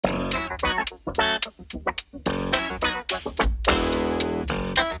This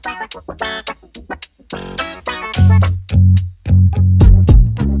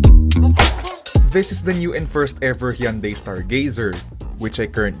is the new and first ever Hyundai Stargazer, which I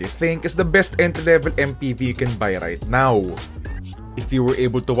currently think is the best entry-level MPV you can buy right now. If you were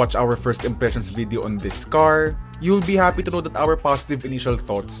able to watch our first impressions video on this car, you'll be happy to know that our positive initial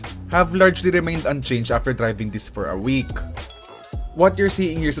thoughts have largely remained unchanged after driving this for a week. What you're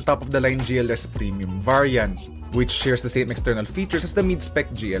seeing here is the top-of-the-line GLS Premium variant, which shares the same external features as the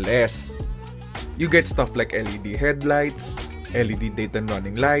mid-spec GLS. You get stuff like LED headlights, LED daytime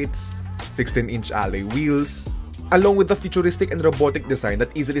running lights, 16-inch alloy wheels, along with the futuristic and robotic design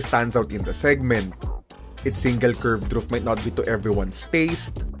that easily stands out in the segment. Its single curved roof might not be to everyone's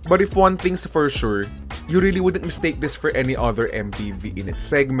taste, but if one thing's for sure, you really wouldn't mistake this for any other MPV in its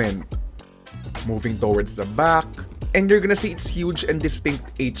segment. Moving towards the back, and you're gonna see its huge and distinct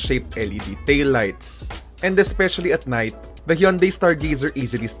H-shaped LED taillights. And especially at night, the Hyundai Stargazer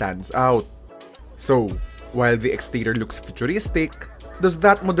easily stands out. So, while the exterior looks futuristic, does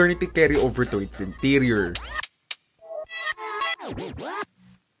that modernity carry over to its interior?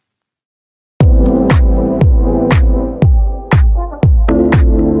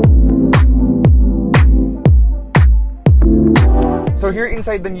 So here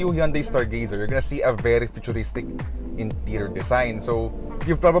inside the new Hyundai Stargazer, you're gonna see a very futuristic interior design. So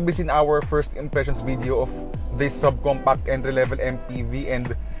you've probably seen our first impressions video of this subcompact entry-level MPV,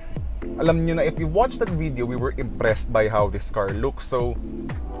 and alam nyo na, if you watched that video, we were impressed by how this car looks. So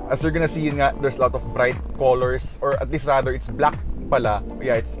as you're gonna see nga, there's a lot of bright colors, or at least rather it's black pala.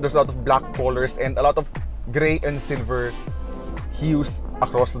 Yeah, there's a lot of black colors and a lot of gray and silver hues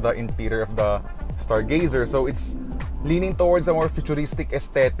across the interior of the Stargazer. So it's leaning towards a more futuristic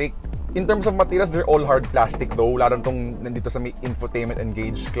aesthetic. In terms of materials, they're all hard plastic though. Lalo tong nandito sa may infotainment and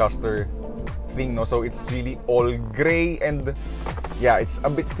gauge cluster thing, no? So it's really all gray, and yeah, it's a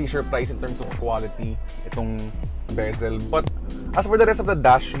bit Fisher Price in terms of quality, itong bezel. But as for the rest of the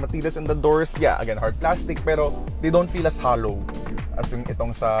dash, materials and the doors, yeah, again, hard plastic, pero they don't feel as hollow as yung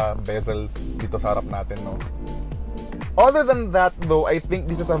itong sa bezel dito sa harap natin, no? Other than that though, I think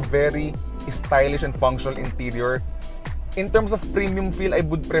this is a very stylish and functional interior. In terms of premium feel, I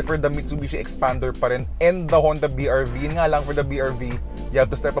would prefer the Mitsubishi Xpander pa rin and the Honda BRV. Yun nga lang, for the BRV, you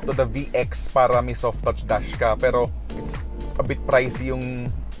have to step up to the VX para may soft touch dash ka. Pero it's a bit pricey yung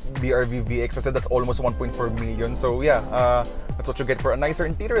BRV VX kasi that's almost 1.4 million. So yeah, that's what you get for a nicer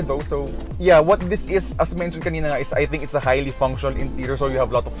interior though. So yeah, what this is, as mentioned kanina nga, is I think it's a highly functional interior. So you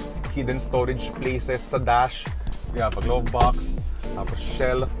have a lot of hidden storage places sa dash. You have a glove box, tapos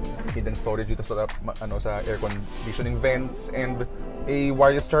shelf, hidden storage dito sa air conditioning vents, and a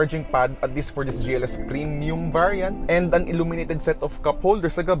wireless charging pad, at least for this GLS Premium variant, and an illuminated set of cup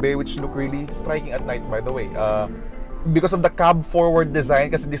holders sa gabi, which look really striking at night, by the way. Because of the cab forward design,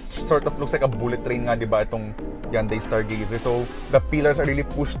 kasi this sort of looks like a bullet train nga, diba, itong Hyundai Stargazer. So the pillars are really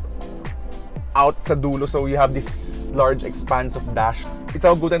pushed out sa dulo, so you have this large expanse of dash. It's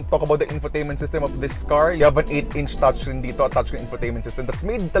all good and talk about the infotainment system of this car. You have an 8-inch touchscreen dito, a touchscreen infotainment system that's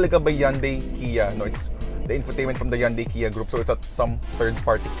made talaga by Hyundai Kia. No, it's the infotainment from the Hyundai Kia group, so it's some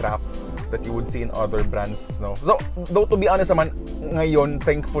third-party crap that you would see in other brands. No, so though to be honest naman, ngayon,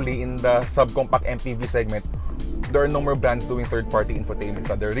 thankfully, in the subcompact MPV segment, there are no more brands doing third-party infotainments.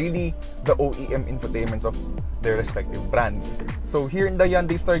 They're really the OEM infotainments of their respective brands. So here in the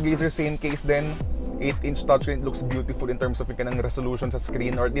Hyundai Stargazer, same case then. 8-inch touchscreen, looks beautiful in terms of yung kanang resolution sa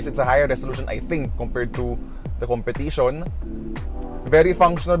screen, or at least it's a higher resolution, I think, compared to the competition. Very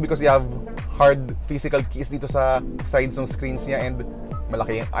functional because you have hard physical keys dito sa sides ng screens niya, and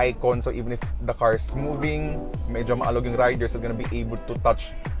malaki yung icon, so even if the car is moving, medyo maalog yung riders are gonna be able to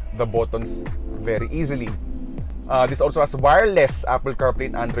touch the buttons very easily. This also has wireless Apple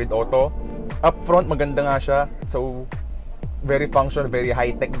CarPlay and Android Auto. Up front, maganda nga siya, so very functional, very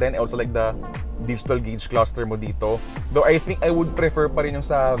high-tech din. I also like the digital gauge cluster mo dito. Though I think I would prefer pa rin yung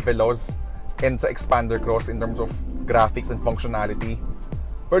sa Veloz and sa Xpander Cross in terms of graphics and functionality.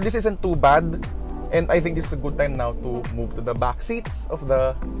 But this isn't too bad, and I think this is a good time now to move to the back seats of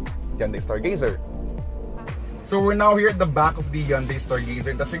the Hyundai Stargazer. So we're now here at the back of the Hyundai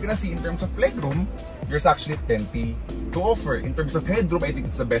Stargazer, and as you're gonna see, in terms of legroom, there's actually plenty to offer. In terms of headroom, I think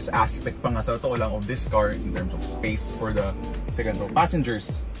it's the best aspect pa nga sa totoo lang of this car in terms of space for the second row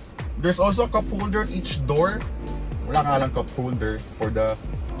passengers. There's also a cup holder on each door. Wala nga lang cup holder for the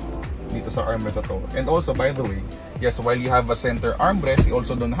dito sa armrest na to. And also, by the way, yes, while you have a center armrest, you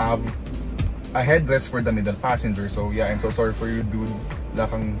also don't have a headrest for the middle passenger. So yeah, I'm so sorry for you, dude. Wala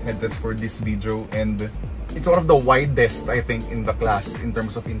kang headrest for this video, and it's one of the widest, I think, in the class in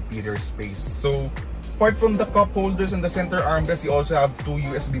terms of interior space. So apart from the cup holders and the center armrest, you also have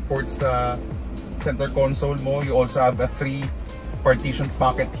 2 USB ports sa center console mo. You also have a 3 partition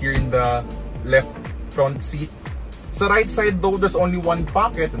pocket here in the left front seat. Sa right side though, there's only 1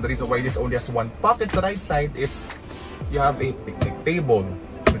 pocket, and the reason why this only has 1 pocket sa right side is you have a picnic table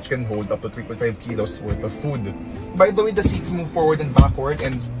which can hold up to 3.5 kilos worth of food. By the way, the seats move forward and backward,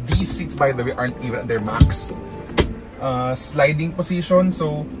 and these seats, by the way, aren't even at their max sliding position.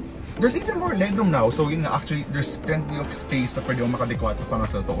 So there's even more legroom now. So yun nga, actually there's plenty of space na pwede mo makadikwata pa nga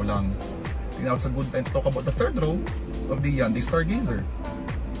sa totoo lang. Now it's a good time to talk about the third row of the Hyundai Stargazer.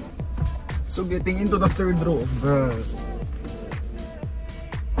 So getting into the third row of the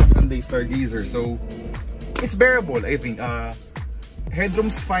Hyundai Stargazer. So it's bearable, I think.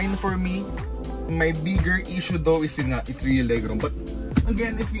 Headroom's fine for me. My bigger issue though is it's really legroom. But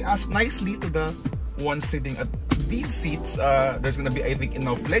again, if you ask nicely to the ones sitting at these seats, there's gonna be, I think,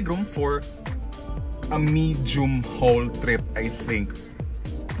 enough legroom for a medium haul trip, I think.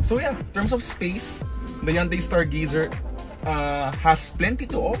 So yeah, in terms of space, the Hyundai Stargazer has plenty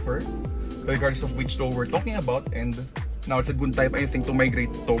to offer, regardless of which row we're talking about. And now it's a good time, I think, to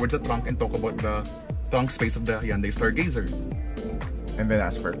migrate towards the trunk and talk about the trunk space of the Hyundai Stargazer. And then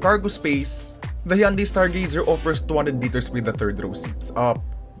as for cargo space, the Hyundai Stargazer offers 200 liters with the third row seats up.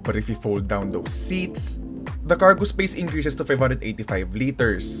 But if you fold down those seats, the cargo space increases to 585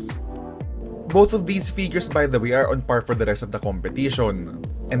 liters. Both of these figures, by the way, are on par for the rest of the competition.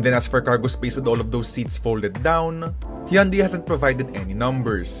 And then as for cargo space with all of those seats folded down, Hyundai hasn't provided any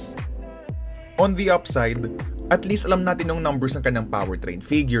numbers. On the upside, at least alam natin yung numbers ng kanyang powertrain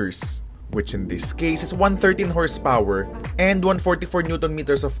figures, which in this case is 113 horsepower and 144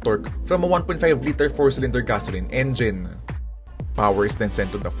 Nm of torque from a 1.5-liter 4-cylinder gasoline engine. Power is then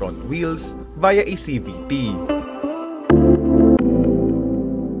sent to the front wheels via a CVT.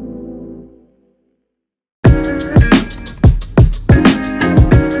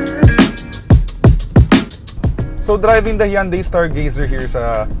 So driving the Hyundai Stargazer here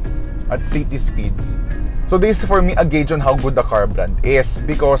at city speeds. So this is for me a gauge on how good the car brand is,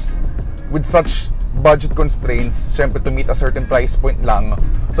 because with such budget constraints, syempre to meet a certain price point lang.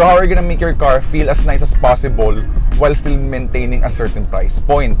 So how are you gonna make your car feel as nice as possible while still maintaining a certain price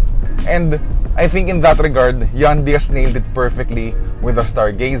point? And I think in that regard, Hyundai has nailed it perfectly with the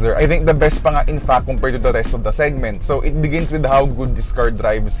Stargazer. I think the best pa nga in fact compared to the rest of the segment. So it begins with how good this car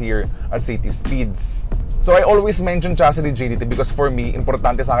drives here at city speeds. So I always mention chassis rigidity because for me,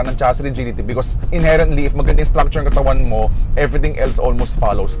 importante sa akin ng chassis rigidity because inherently, if maganda yung structure ng katawan mo, everything else almost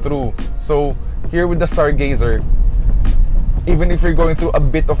follows through. So here with the Stargazer, even if you're going through a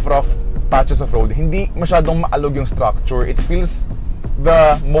bit of rough patches of road, hindi masyadong maalog yung structure. It feels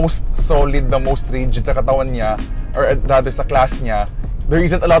the most solid, the most rigid sa katawan niya, or rather sa class niya. There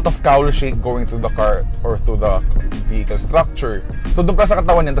isn't a lot of cowl shake going through the car or through the vehicle structure. So doon pa sa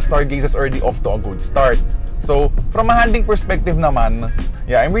katawan niya, the Stargazer is already off to a good start. So from a handling perspective naman,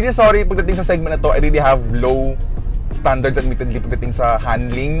 yeah, I'm really sorry pagdating sa segment na to, I really have low standards admittedly pagdating sa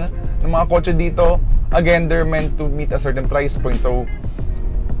handling ng mga kotse dito. Again, they're meant to meet a certain price point. So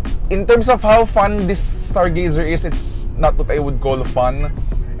in terms of how fun this Stargazer is, it's not what I would call fun.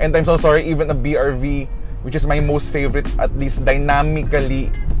 And I'm so sorry, even a BRV, which is my most favorite, at least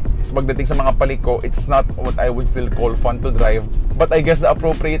dynamically, so pagdating sa mga paliko, it's not what I would still call fun to drive. But I guess the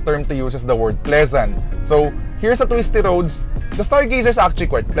appropriate term to use is the word pleasant. So here's the twisty roads. The Stargazer is actually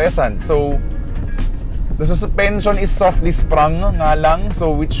quite pleasant. So the suspension is softly sprung nga lang,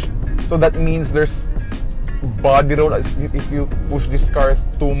 so that means there's body roll if you push this car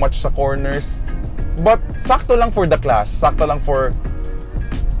too much sa corners. But sakto lang for the class, sakto lang for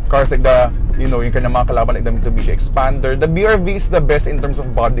cars like the, you know, yung kanyang mga kalaban like the Mitsubishi Xpander. The BRV is the best in terms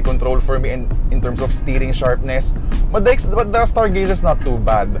of body control for me and in terms of steering sharpness. But the Stargazer is not too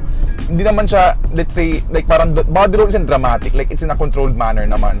bad. Hindi naman siya, let's say, like parang the body roll isn't dramatic. Like it's in a controlled manner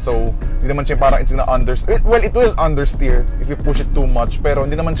naman. So, hindi naman siya parang it's in a well, it will understeer if you push it too much. Pero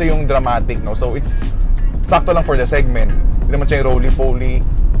hindi naman siya yung dramatic, no? So, it's sakto lang for the segment. Hindi naman siya yung roly-poly.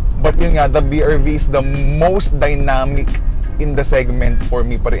 But yun nga, the BRV is the most dynamic in the segment for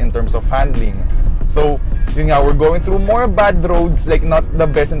me pa rin in terms of handling. So, yun nga, we're going through more bad roads, like not the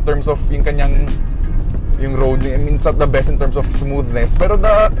best in terms of yung kanyang road, I mean, it's not the best in terms of smoothness. Pero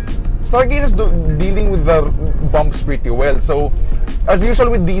the Stargazer is dealing with the bumps pretty well. So, as usual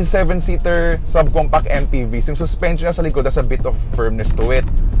with these 7-seater subcompact MPVs, yung suspension na sa likod has a bit of firmness to it.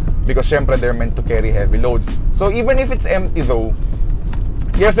 Because syempre, they're meant to carry heavy loads. So, even if it's empty though,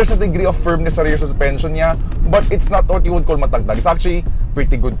 yes, there's a degree of firmness sa rear suspension niya, but it's not what you would call matagtag. It's actually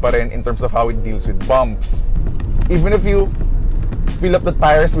pretty good pa rin in terms of how it deals with bumps. Even if you fill up the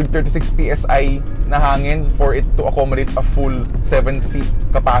tires with 36 PSI na hangin for it to accommodate a full 7-seat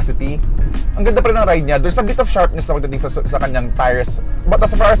capacity, ang ganda pa rin ng ride niya. There's a bit of sharpness sa pagdating sa kanyang tires. But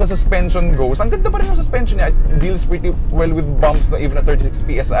as far as the suspension goes, ang ganda pa rin ng suspension niya. It deals pretty well with bumps na even at 36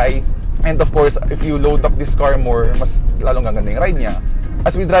 PSI. And of course, if you load up this car more, mas lalong gaganda yung ride niya.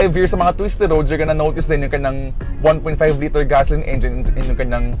 As we drive here sa mga twisted roads, you're gonna notice din yung kanyang 1.5 liter gasoline engine in yung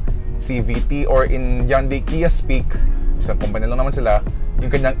kanyang CVT, or in Hyundai Kia speak, isang company lang naman sila, yung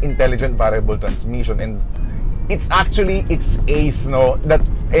kanyang intelligent variable transmission. And it's actually its ace, no? That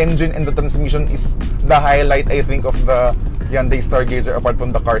engine and the transmission is the highlight, I think, of the Hyundai Stargazer, apart from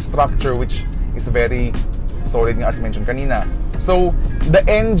the car structure, which is very solid nga as mentioned kanina. So the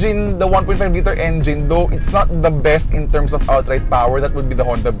engine, the 1.5 liter engine, though it's not the best in terms of outright power, that would be the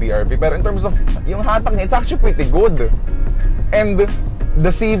Honda BRV, pero in terms of yung hatak niya, it's actually pretty good. And the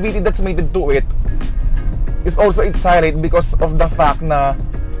CVT that's mated to it is also its highlight because of the fact na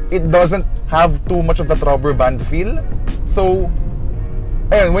it doesn't have too much of that rubber band feel. So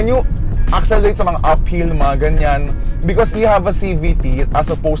ayun, when you accelerate sa mga uphill, mga ganyan, because you have a CVT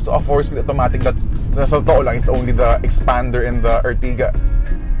as opposed to a 4-speed automatic that sa totoo lang, it's only the Xpander and the Ertiga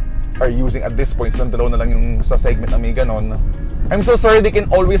are using at this point. Silang dalawa na lang yung sa segment na may ganon. I'm so sorry, they can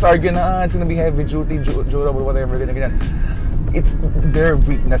always argue na it's gonna be heavy duty, durable, whatever, ganyan. It's their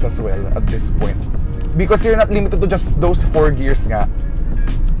weakness as well at this point, because you're not limited to just those 4 gears nga.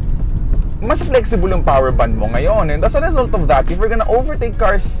 Mas flexible yung power band mo ngayon, and as a result of that, if you're gonna overtake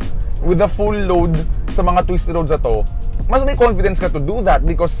cars with a full load sa mga twisted roads na to, mas may confidence ka to do that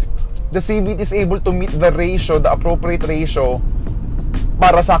because the CVT is able to meet the ratio, the appropriate ratio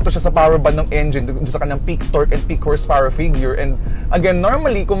para sakto siya sa power band ng engine doon sa kanyang peak torque and peak horsepower figure. And again,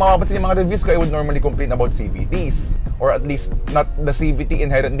 normally, kung mapapansin yung mga reviews ko, I would normally complain about CVTs, or at least not the CVT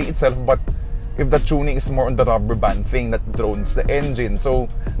inherently itself, but if the tuning is more on the rubber band thing that drones the engine. So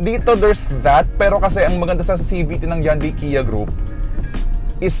dito there's that, pero kasi ang maganda sa CVT ng Hyundai Kia Group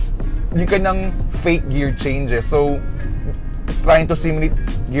is yung kanyang fake gear changes. So it's trying to simulate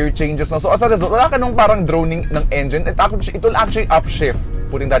gear changes now. So as a result, wala ka nung parang droning ng engine. It will actually upshift,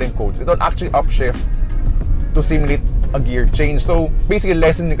 putting that in quotes, it will actually upshift to simulate a gear change. So basically,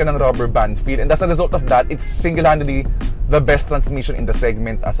 lessen yung ka ng rubber band feel. And as a result of that, it's single-handedly the best transmission in the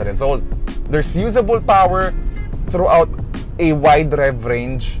segment as a result. There's usable power throughout a wide rev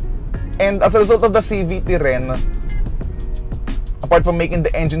range. And as a result of the CVT rin, apart from making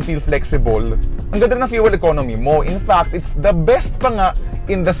the engine feel flexible, ang ganda ng fuel economy mo. In fact, it's the best pa nga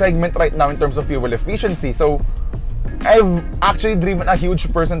in the segment right now in terms of fuel efficiency. So I've actually driven a huge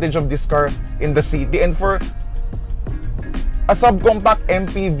percentage of this car in the city, and for a subcompact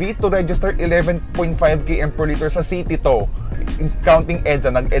MPV to register 11.5 km per liter sa city to, counting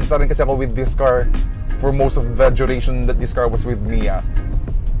EDSA, nag-EDSA rin kasi ako with this car for most of the duration that this car was with me.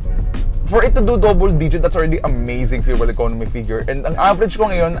 For it to do double digit, that's already amazing fuel economy figure. And ang average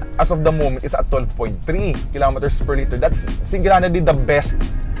ko ngayon, as of the moment, is at 12.3 kilometers per liter. That's single-handedly the best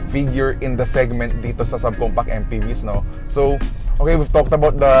figure in the segment dito sa subcompact MPVs, no? So, okay, we've talked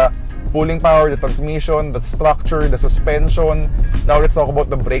about the pulling power, the transmission, the structure, the suspension. Now let's talk about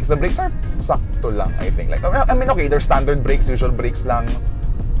the brakes. The brakes are sakto lang, I think. Like, I mean, okay, they're standard brakes, usual brakes lang.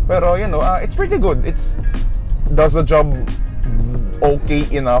 Pero, you know, it's pretty good. It's does the job okay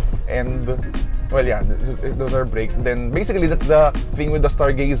enough, and well, yeah, those are brakes. Then basically that's the thing with the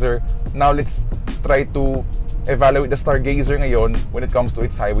Stargazer. Now let's try to evaluate the Stargazer ngayon when it comes to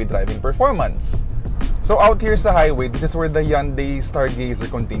its highway driving performance. So out here sa highway, this is where the Hyundai Stargazer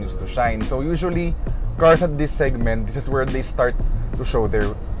continues to shine. So usually cars at this segment, this is where they start to show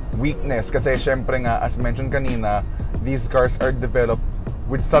their weakness, kasi syempre nga, as mentioned kanina, these cars are developed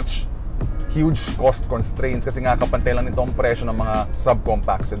with such huge cost constraints kasi nga kapantay lang nito ang presyo ng mga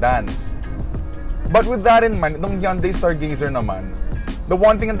subcompact sedans. But with that in mind, itong Hyundai Stargazer naman, the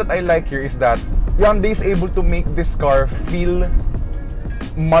one thing that I like here is that Hyundai is able to make this car feel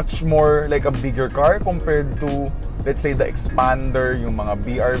much more like a bigger car compared to, let's say, the Xpander, yung mga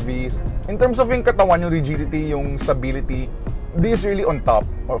BRVs. In terms of yung katawan, yung rigidity, yung stability, this is really on top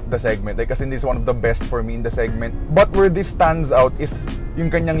of the segment. Like, kasi this is one of the best for me in the segment. But where this stands out is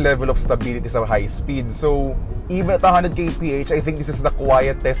yung kanyang level of stability sa high speed. So even at 100 kph, I think this is the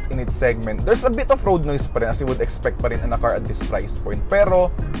quietest in its segment. There's a bit of road noise pa rin, as you would expect pa rin in a car at this price point. Pero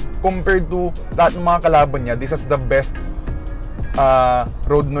compared to lahat ng mga kalaban niya, this is the best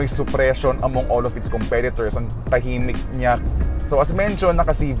road noise suppression among all of its competitors. Ang tahimik niya. So as mentioned,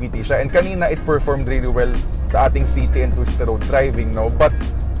 naka-CVT siya, and kanina it performed really well sa ating city and twisted road driving, no? But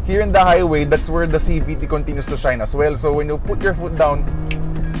here in the highway, that's where the CVT continues to shine as well. So when you put your foot down,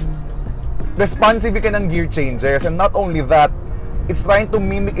 responsive ka ng gear changes. And not only that, it's trying to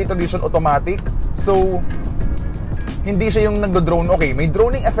mimic a traditional automatic. So hindi siya yung nagdo-drone. Okay, may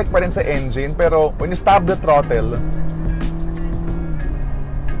droning effect pa rin sa engine, pero when you stop the throttle,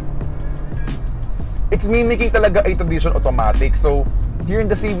 it's mimicking talaga a traditional automatic. So here in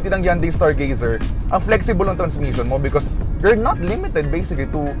the CVT ng Hyundai Stargazer, ang flexible ng transmission mo because you're not limited basically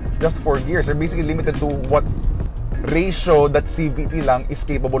to just 4 gears. You're basically limited to what ratio that CVT lang is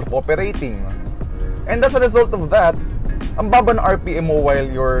capable of operating. And as a result of that, ang baba ng RPM mo while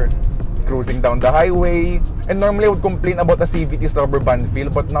you're cruising down the highway. And normally I would complain about a CVT's rubber band feel,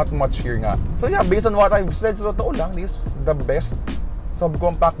 but not much here nga. So yeah, based on what I've said, sa totoo lang, this is the best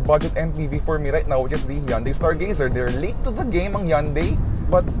subcompact budget MPV for me right now, which is the Hyundai Stargazer. They're late to the game, ang Hyundai,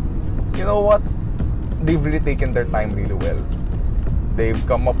 but you know what? They've really taken their time really well. They've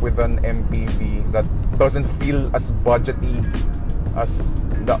come up with an MPV that doesn't feel as budgety as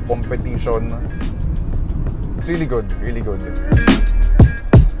the competition. It's really good, really good.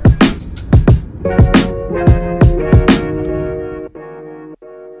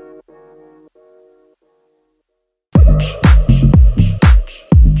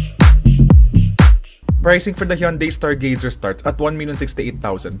 Pricing for the Hyundai Stargazer starts at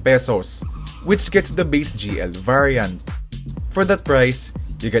 1,068,000 pesos, which gets the base GL variant. For that price,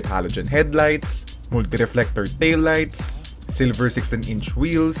 you get halogen headlights, multi-reflector taillights, silver 16-inch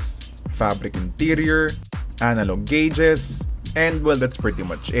wheels, fabric interior, analog gauges, and well, that's pretty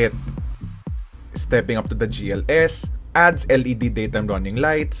much it. Stepping up to the GLS, adds LED daytime running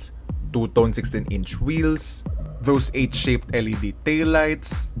lights, two-tone 16-inch wheels, those H-shaped LED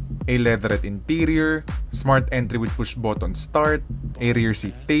taillights, a leatherette interior, smart entry with push-button start, a rear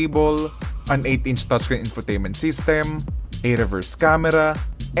seat table, an 8-inch touchscreen infotainment system, a reverse camera,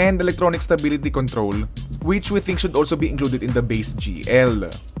 and electronic stability control, which we think should also be included in the base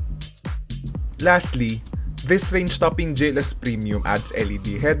GL. Lastly, this range-topping GLS Premium adds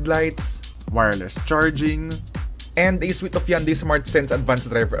LED headlights, wireless charging, and a suite of Hyundai SmartSense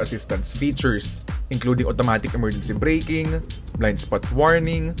advanced driver assistance features, including automatic emergency braking, blind spot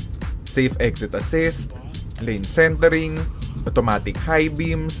warning, safe exit assist, lane centering, automatic high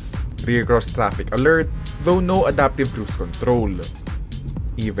beams, rear cross traffic alert, though no adaptive cruise control.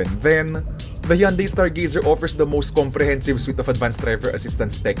 Even then, the Hyundai Stargazer offers the most comprehensive suite of advanced driver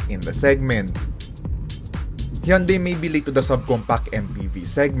assistance tech in the segment. Hyundai may be late to the subcompact MPV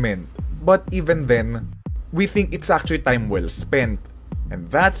segment, but even then, we think it's actually time well spent. And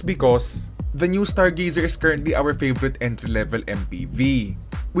that's because the new Stargazer is currently our favorite entry-level MPV,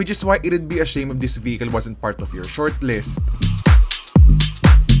 which is why it'd be a shame if this vehicle wasn't part of your shortlist.